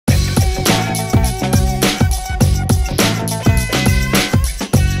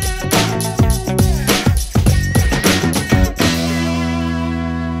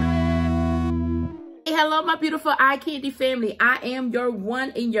Eye Candy Family. I am your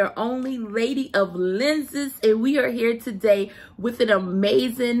one and your only lady of lenses, and we are here today with an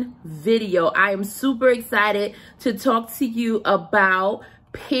amazing video. I am super excited to talk to you about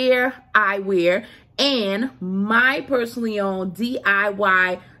Pair Eyewear and my personally owned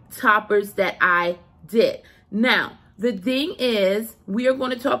DIY toppers that I did. Now, the thing is, we are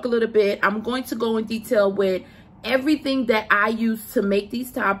going to talk a little bit. I'm going to go in detail with everything that I use to make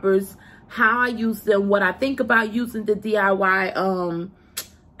these toppers, how I use them, what I think about using the DIY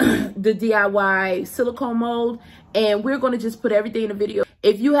the DIY silicone mold, and we're going to just put everything in the video.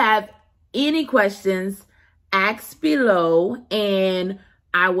 If you have any questions, ask below and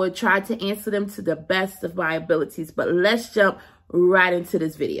I will try to answer them to the best of my abilities. But let's jump right into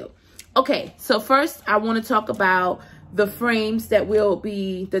this video. Okay, so first I want to talk about the frames that we'll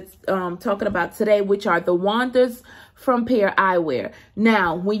be talking about today, which are the Wandas from Pair Eyewear.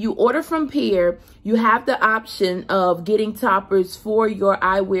 Now, when you order from Pair, you have the option of getting toppers for your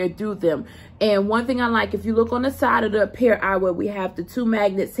eyewear through them. And one thing I like, if you look on the side of the Pair Eyewear, we have the two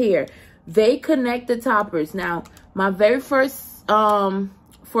magnets here. They connect the toppers. Now, my very first, for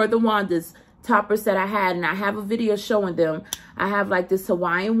the Wandas toppers that I had, and I have a video showing them, I have like this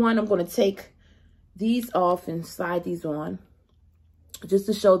Hawaiian one. I'm going to take these off and slide these on just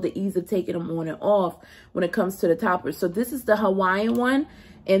to show the ease of taking them on and off when it comes to the toppers. So this is the Hawaiian one,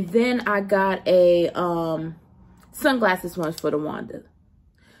 and then I got a sunglasses ones for the Wanda.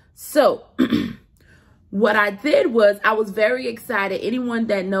 So what I did was, I was very excited. Anyone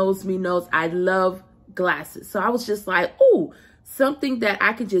that knows me knows I love glasses. So I was just like, oh, something that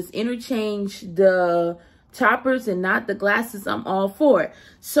I could just interchange the toppers and not the glasses. I'm all for it.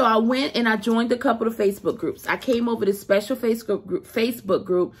 So I went and I joined a couple of Facebook groups. I came over this special Facebook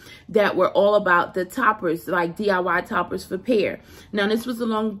group that were all about the toppers, like DIY toppers for Pair. Now, this was a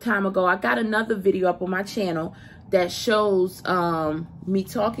long time ago. I got another video up on my channel that shows me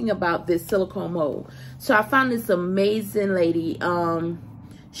talking about this silicone mold. So I found this amazing lady.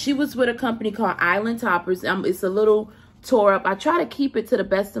 She was with a company called Island Toppers. It's a little tore up. I try to keep it to the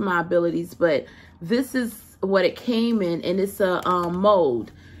best of my abilities, but this is what it came in, and it's a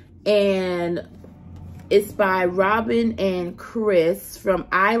mold, and it's by Robin and Chris from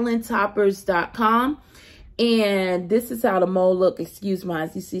islandtoppers.com. And this is how the mold look. Excuse me,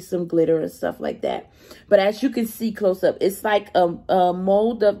 you see some glitter and stuff like that, but as you can see close up, it's like a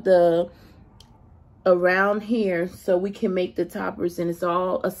mold of the around here, so we can make the toppers, and it's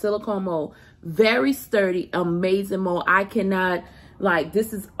all a silicone mold. Very sturdy, amazing mold. I cannot, like,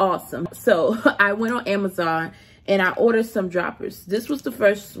 this is awesome. So I went on Amazon and I ordered some droppers. This was the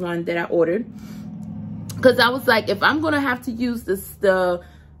first one that I ordered, because I was like, if I'm gonna have to use the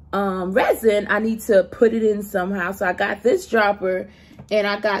resin, I need to put it in somehow. So I got this dropper and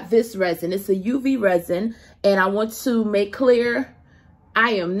I got this resin. It's a UV resin, and I want to make clear,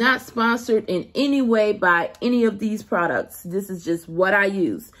 I am not sponsored in any way by any of these products. This is just what I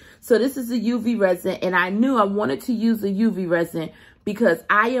use. So this is a UV resin, and I knew I wanted to use a UV resin because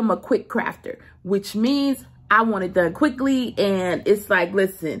I am a quick crafter, which means I want it done quickly. And it's like,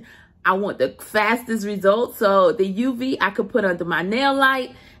 listen, I want the fastest results. So the UV I could put under my nail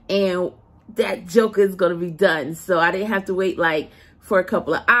light, and that joker is going to be done. So I didn't have to wait like for a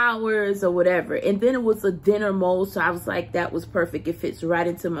couple of hours or whatever. And then it was a dinner mold, so I was like, that was perfect. It fits right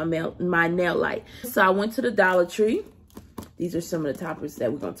into my nail light. So I went to the Dollar Tree. These are some of the toppers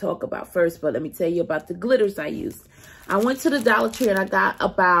that we're going to talk about first, but let me tell you about the glitters I used. I went to the Dollar Tree and I got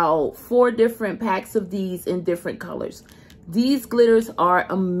about 4 different packs of these in different colors. These glitters are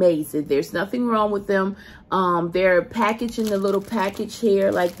amazing. There's nothing wrong with them. They're packaged in the little package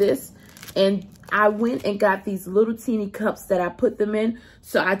here like this, and I went and got these little teeny cups that I put them in.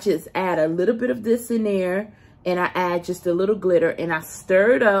 So I just add a little bit of this in there, and I add just a little glitter, and I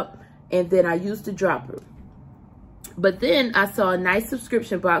stir it up, and then I use the dropper. But then I saw a nice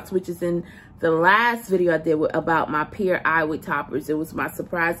subscription box, which is in the last video I did about my Pair Eyewear toppers. It was my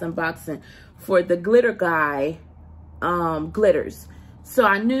surprise unboxing for the Glitter Guy glitters. So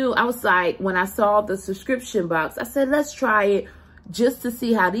I knew, I was like, when I saw the subscription box, I said, let's try it, just to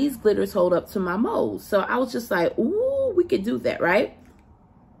see how these glitters hold up to my mold. So I was just like, ooh, we could do that, right?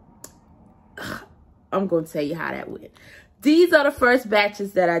 I'm going to tell you how that went. These are the first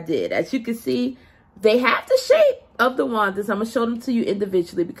batches that I did. As you can see, they have the shape of the Wandas. I'm going to show them to you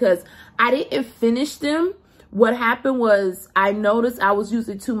individually because I didn't finish them. What happened was, I noticed I was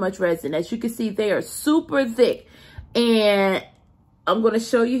using too much resin. As you can see, they are super thick. And I'm going to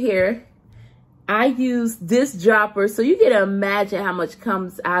show you here. I use this dropper, so you can imagine how much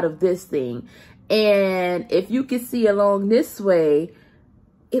comes out of this thing. And if you can see along this way,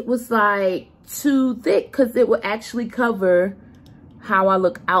 it was like too thick because it will actually cover how I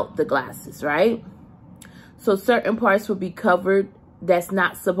look out the glasses, right? So certain parts will be covered that's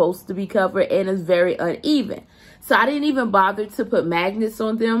not supposed to be covered, and it's very uneven. So I didn't even bother to put magnets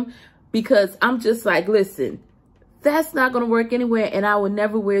on them because I'm just like, listen, that's not going to work anywhere, and I would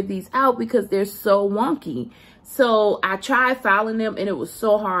never wear these out because they're so wonky. So I tried filing them, and it was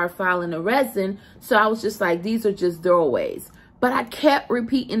so hard filing the resin. So I was just like, these are just throwaways. But I kept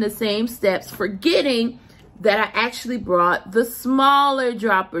repeating the same steps, forgetting that I actually brought the smaller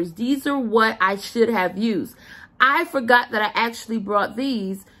droppers. These are what I should have used. I forgot that I actually brought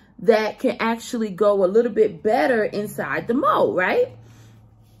these that can actually go a little bit better inside the mold, right?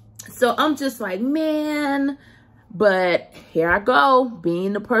 So I'm just like, man, but here I go,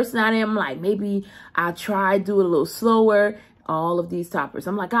 being the person I am, like, maybe I'll try do it a little slower. All of these toppers,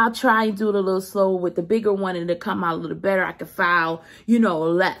 I'm like, I'll try and do it a little slower with the bigger one, and it'll come out a little better. I could file, you know,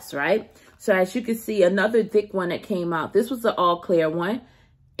 less, right? So as you can see, another thick one that came out. This was the all clear one.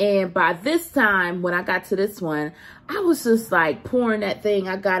 And by this time, when I got to this one, I was just like pouring that thing.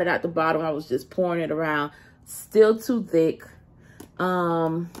 I got it at the bottom. I was just pouring it around. Still too thick.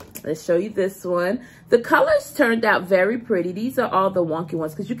 Let's show you this one. The colors turned out very pretty. These are all the wonky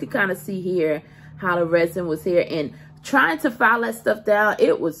ones because you can kind of see here how the resin was here. And trying to file that stuff down,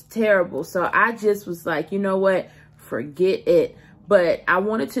 it was terrible. So I just was like, you know what? Forget it. But I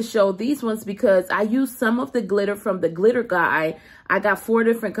wanted to show these ones because I used some of the glitter from the glitter guide. I got 4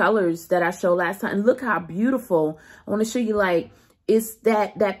 different colors that I showed last time. And look how beautiful. I want to show you, like, it's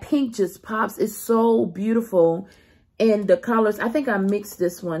that pink just pops. It's so beautiful. And the colors, I think I mixed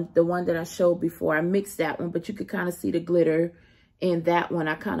this one, the one that I showed before. I mixed that one, but you could kind of see the glitter in that one.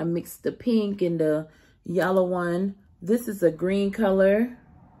 I kind of mixed the pink and the yellow one. This is a green color.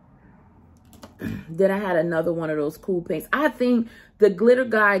 Then I had another one of those cool pinks. I think the glitter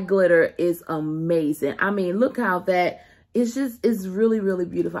guide glitter is amazing. I mean, look how that is just, it's really, really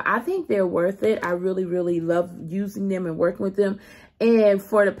beautiful. I think they're worth it. I really, really love using them and working with them. And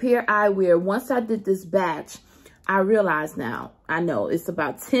for the pair eyewear, once I did this batch, I realize now, I know it's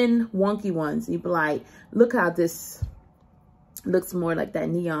about 10 wonky ones. You'd be like, look how this looks more like that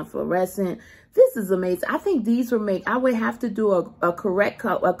neon fluorescent. This is amazing. I think these were made, I would have to do a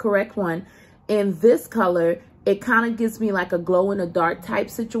correct one in this color. It kind of gives me like a glow in the dark type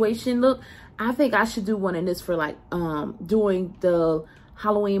situation look. I think I should do one in this for like doing the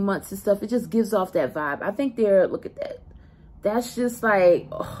Halloween months and stuff. It just gives off that vibe. I think they're, look at that. That's just like,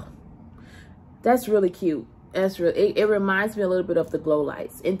 oh, that's really cute. That's really, it reminds me a little bit of the glow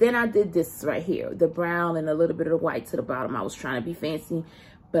lights. And then I did this right here, the brown and a little bit of the white to the bottom. I was trying to be fancy,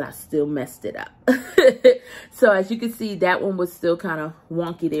 but I still messed it up. So as you can see, that one was still kind of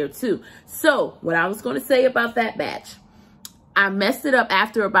wonky there too. So what I was going to say about that batch, I messed it up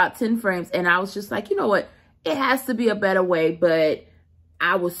after about 10 frames, and I was just like, you know what? It has to be a better way, but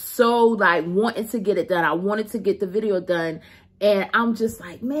I was so like wanting to get it done. I wanted to get the video done, and I'm just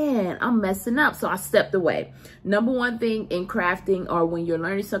like, man, I'm messing up. So I stepped away. Number one thing in crafting, or when you're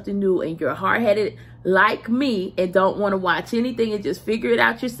learning something new and you're hard-headed like me and don't want to watch anything and just figure it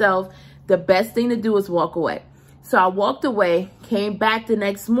out yourself, the best thing to do is walk away. So I walked away, came back the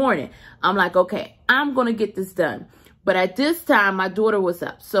next morning. I'm like, okay, I'm going to get this done. But at this time, my daughter was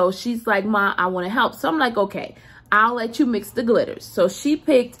up. So she's like, Ma, I want to help. So I'm like, okay, I'll let you mix the glitters. So she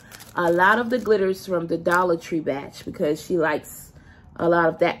picked a lot of the glitters from the Dollar Tree batch because she likes a lot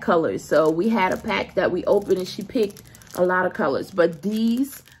of that color. So we had a pack that we opened, and she picked a lot of colors. But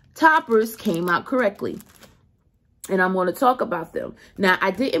these toppers came out correctly, and I'm going to talk about them. Now, I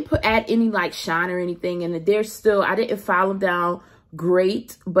didn't add any like shine or anything, and they're still, I didn't file them down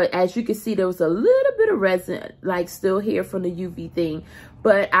great, but as you can see, there was a little bit of resin like still here from the UV thing.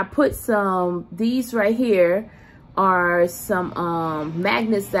 But I put some, these right here are some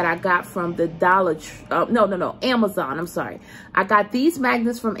magnets that I got from the Amazon. I'm sorry. I got these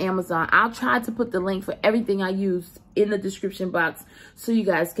magnets from Amazon. I'll try to put the link for everything I used in the description box so you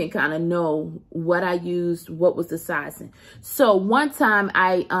guys can kind of know what I used, what was the sizing. So one time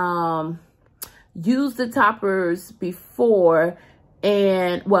I used the toppers before,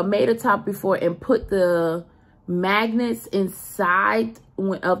 and made a top before and put the magnets inside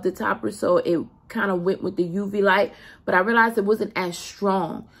of the topper, so it kind of went with the UV light, but I realized it wasn't as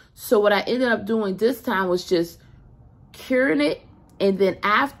strong. So what I ended up doing this time was just curing it, and then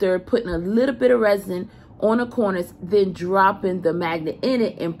after putting a little bit of resin on the corners, then dropping the magnet in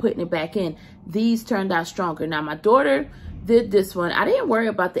it and putting it back in. These turned out stronger. Now my daughter did this one. I didn't worry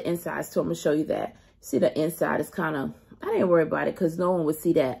about the inside, so I'm gonna show you that. See, the inside is kind of I didn't worry about it because no one would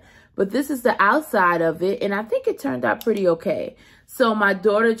see that. But this is the outside of it, and I think it turned out pretty okay. So my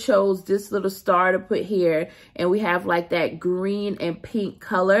daughter chose this little star to put here, and we have like that green and pink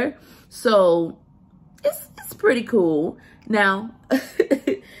color. So it's pretty cool. Now,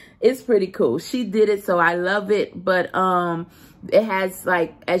 it's pretty cool. She did it, so I love it. But it has,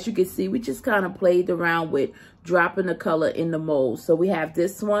 like, as you can see, we just kind of played around with dropping the color in the mold. So we have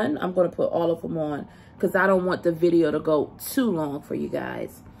this one. I'm going to put all of them on because I don't want the video to go too long for you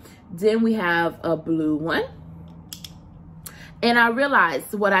guys. Then we have a blue one. And I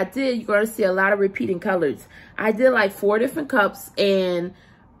realized what I did, you're going to see a lot of repeating colors. I did like 4 different cups, and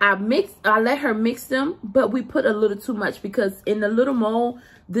I let her mix them, but we put a little too much because in the little mold,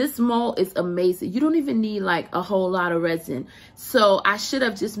 this mold is amazing. You don't even need like a whole lot of resin. So I should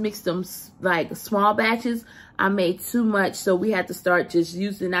have just mixed them like small batches. I made too much, so we had to start just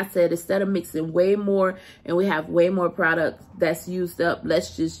using, I said, instead of mixing way more and we have way more product that's used up,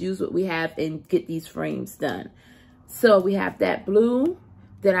 let's just use what we have and get these frames done. So we have that blue.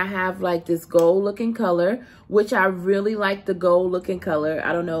 Then I have like this gold looking color, which I really like the gold looking color.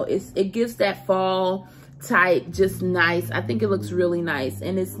 I don't know, it gives that fall type, just nice. I think it looks really nice,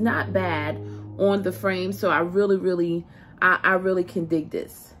 and it's not bad on the frame. So I really can dig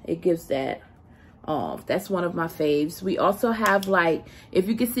this. It gives that off. That's one of my faves. We also have, like, if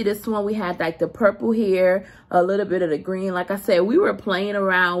you can see this one, we had like the purple here, a little bit of the green. Like I said, we were playing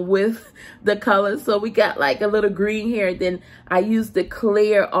around with the colors, so we got like a little green here. Then I used the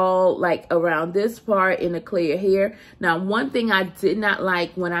clear all like around this part and the clear here. Now, one thing I did not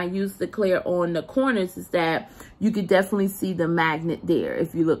like when I used the clear on the corners is that you could definitely see the magnet there.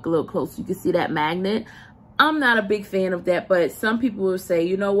 If you look a little close, you can see that magnet. I'm not a big fan of that, but some people will say,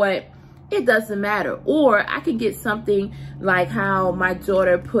 you know what, it doesn't matter. Or I could get something like how my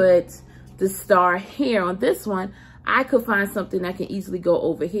daughter put the star here on this one. I could find something that can easily go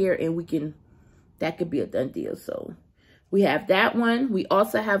over here, and that could be a done deal. So we have that one. We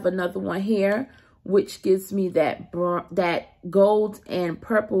also have another one here, which gives me that gold and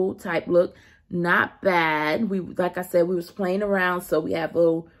purple type look. Not bad. Like I said, we was playing around, so we have a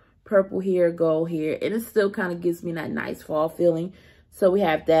little purple here, gold here, and it still kind of gives me that nice fall feeling. So we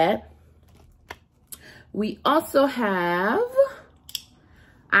have that. We also have,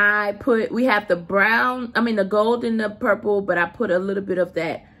 we have the brown, the gold and the purple, but I put a little bit of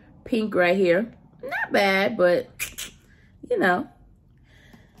that pink right here. Not bad, but you know.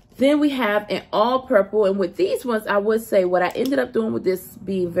 Then we have an all purple, and with these ones, I would say what I ended up doing with this,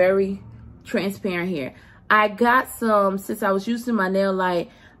 being very transparent here. I got some, since I was using my nail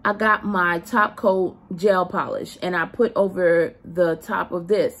light, I got my top coat gel polish, and I put over the top of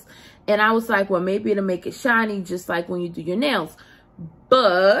this. And I was like, well, maybe it'll make it shiny, just like when you do your nails.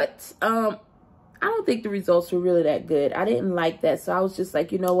 But I don't think the results were really that good. I didn't like that. So I was just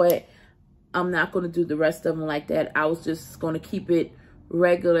like, you know what? I'm not going to do the rest of them like that. I was just going to keep it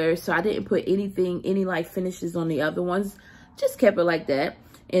regular. So I didn't put any like finishes on the other ones. Just kept it like that.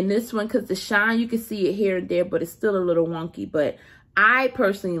 And this one, because the shine, you can see it here and there, but it's still a little wonky. But I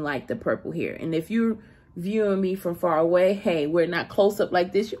personally like the purple here. And if you're viewing me from far away, hey, we're not close up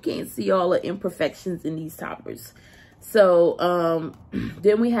like this, you can't see all the imperfections in these toppers. So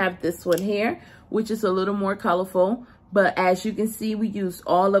then we have this one here, which is a little more colorful, but as you can see, we used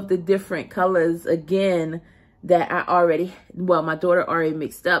all of the different colors again that my daughter already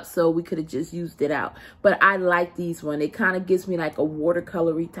mixed up, so we could have just used it out. But I like these one. It kind of gives me like a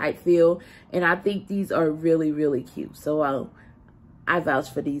watercolory type feel, and I think these are really cute. So I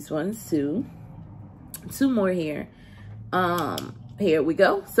vouch for these ones too. 2 more here. Here we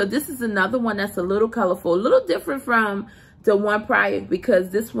go. So this is another one that's a little colorful, a little different from the one prior,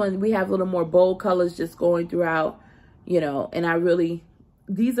 because this one we have a little more bold colors just going throughout, you know, and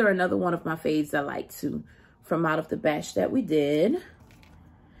these are another one of my faves I like too, from out of the batch that we did.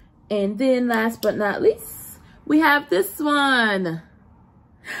 And then last but not least, we have this one.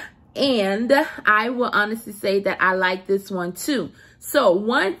 And I will honestly say that I like this one too. So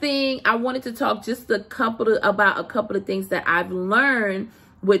one thing I wanted to talk about a couple of things that I've learned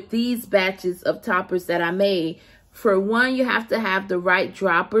with these batches of toppers that I made. For one, you have to have the right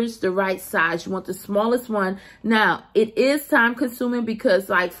droppers, the right size. You want the smallest one. Now, it is time consuming because,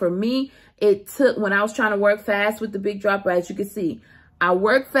 like, for me, it took, when I was trying to work fast with the big dropper, as you can see, I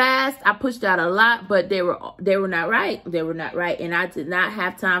worked fast, I pushed out a lot, but they were not right. They were not right, and I did not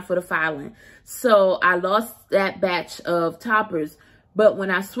have time for the filing. So I lost that batch of toppers. But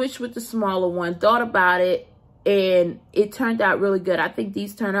when I switched with the smaller one, thought about it, and it turned out really good. I think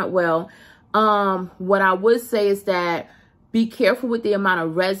these turned out well. What I would say is that Be careful with the amount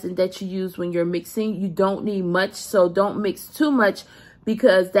of resin that you use when you're mixing. You don't need much, so don't mix too much,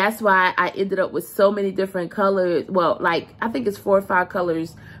 because that's why I ended up with so many different colors. Well, like, I think it's 4 or 5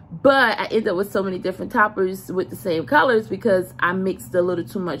 colors, but I ended up with so many different toppers with the same colors because I mixed a little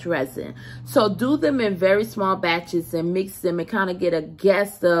too much resin. So do them in very small batches and mix them and kind of get a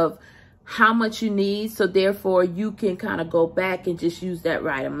guess of how much you need. So therefore you can kind of go back and just use that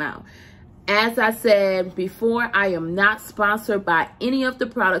right amount. As I said before, I am not sponsored by any of the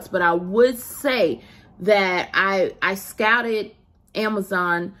products, but I would say that I scouted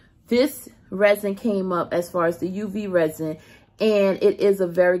Amazon. This resin came up as far as the UV resin, and it is a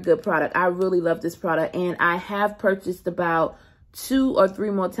very good product. I really love this product, and I have purchased about 2 or 3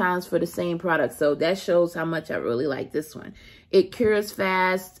 more times for the same product. So that shows how much I really like this one. It cures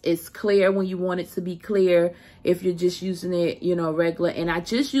fast. It's clear when you want it to be clear if you're just using it, you know, regular. And I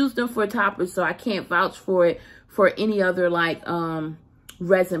just used them for toppers, so I can't vouch for it for any other like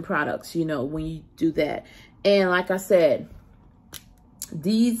resin products, you know, when you do that. And like I said,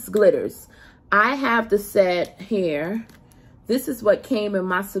 these glitters, I have the set here. This is what came in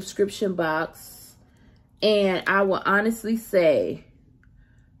my subscription box. And I will honestly say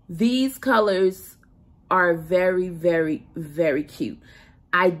these colors are very, very, very cute.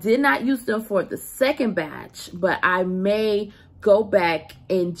 I did not use them for the second batch, but I may go back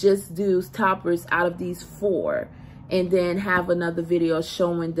and just do toppers out of these 4 and then have another video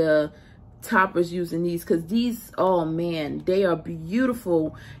showing the toppers using these, because these, oh man, they are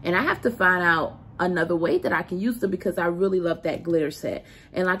beautiful. And I have to find out another way that I can use them because I really love that glitter set.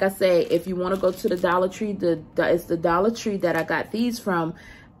 And like I say, if you want to go to the Dollar Tree, it's the Dollar Tree that I got these from.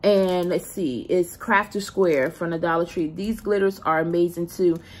 And let's see, it's Crafter Square from the Dollar Tree. These glitters are amazing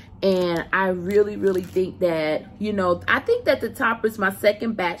too. And I really, really think that, you know, I think that the toppers, my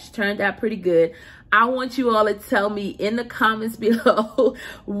second batch, turned out pretty good. I want you all to tell me in the comments below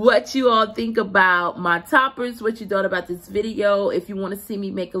what you all think about my toppers, what you thought about this video. If you want to see me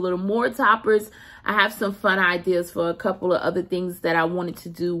make a little more toppers, I have some fun ideas for a couple of other things that I wanted to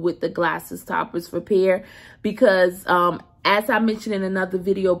do with the glasses toppers for Pear. Because as I mentioned in another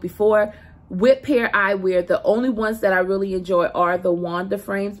video before, with Pear Eyewear, the only ones that I really enjoy are the Wanda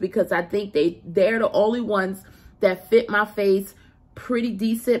frames, because I think they're the only ones that fit my face pretty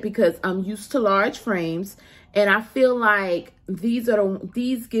decent, because I'm used to large frames. And I feel like these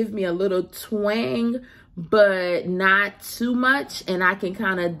give me a little twang, but not too much, and I can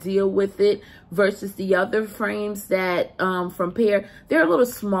kind of deal with it, versus the other frames that from Pear, they're a little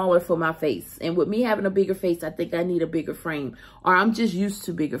smaller for my face. And with me having a bigger face, I think I need a bigger frame, or I'm just used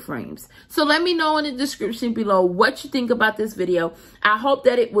to bigger frames. So let me know in the description below what you think about this video. I hope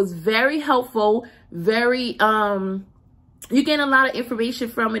that it was very helpful, very you get a lot of information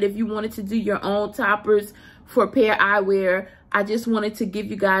from it if you wanted to do your own toppers for Pear Eyewear. I just wanted to give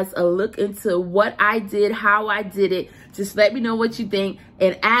you guys a look into what I did, how I did it. Just let me know what you think.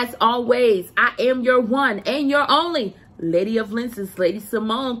 And as always, I am your one and your only Lady of Lenses, Lady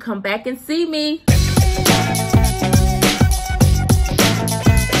Simone. Come back and see me.